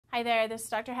Hi there, this is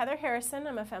Dr. Heather Harrison.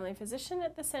 I'm a family physician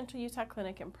at the Central Utah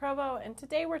Clinic in Provo, and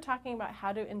today we're talking about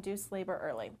how to induce labor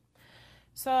early.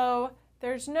 So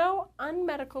there's no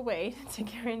unmedical way to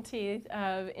guarantee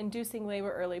inducing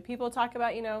labor early. People talk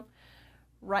about,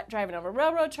 driving over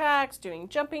railroad tracks, doing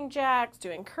jumping jacks,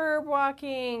 doing curb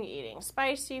walking, eating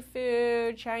spicy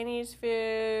food, Chinese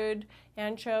food,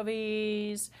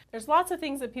 anchovies. There's lots of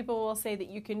things that people will say that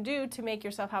you can do to make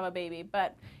yourself have a baby,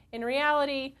 but in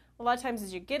reality, a lot of times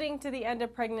as you're getting to the end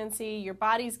of pregnancy, your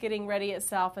body's getting ready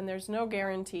itself and there's no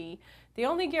guarantee. The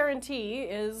only guarantee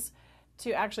is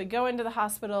to actually go into the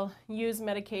hospital, use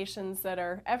medications that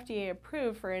are FDA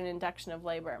approved for an induction of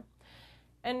labor.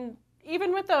 And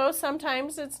even with those,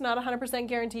 sometimes it's not 100%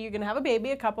 guarantee you're going to have a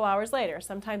baby a couple hours later.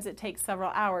 Sometimes it takes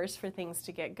several hours for things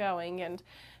to get going and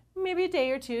maybe a day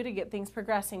or two to get things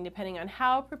progressing depending on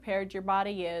how prepared your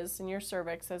body is and your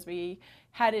cervix as we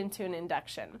head into an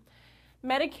induction.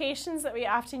 Medications that we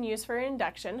often use for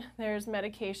induction, there's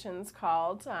medications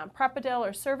called Prepidil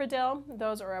or Cervidil.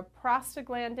 Those are a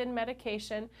prostaglandin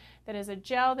medication that is a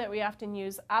gel that we often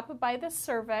use up by the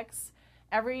cervix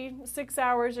every 6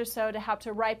 hours or so to help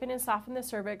to ripen and soften the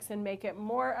cervix and make it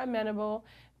more amenable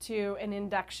to an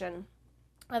induction.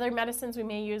 Other medicines we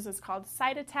may use is called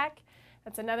Cytotec.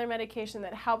 That's another medication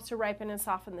that helps to ripen and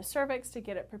soften the cervix to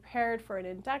get it prepared for an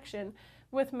induction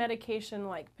with medication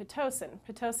like Pitocin.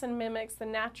 Pitocin mimics the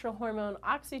natural hormone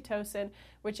oxytocin,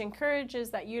 which encourages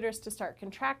that uterus to start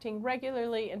contracting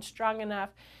regularly and strong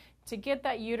enough to get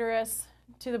that uterus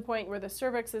to the point where the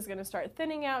cervix is going to start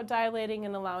thinning out, dilating,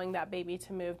 and allowing that baby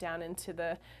to move down into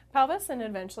the pelvis and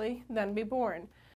eventually then be born.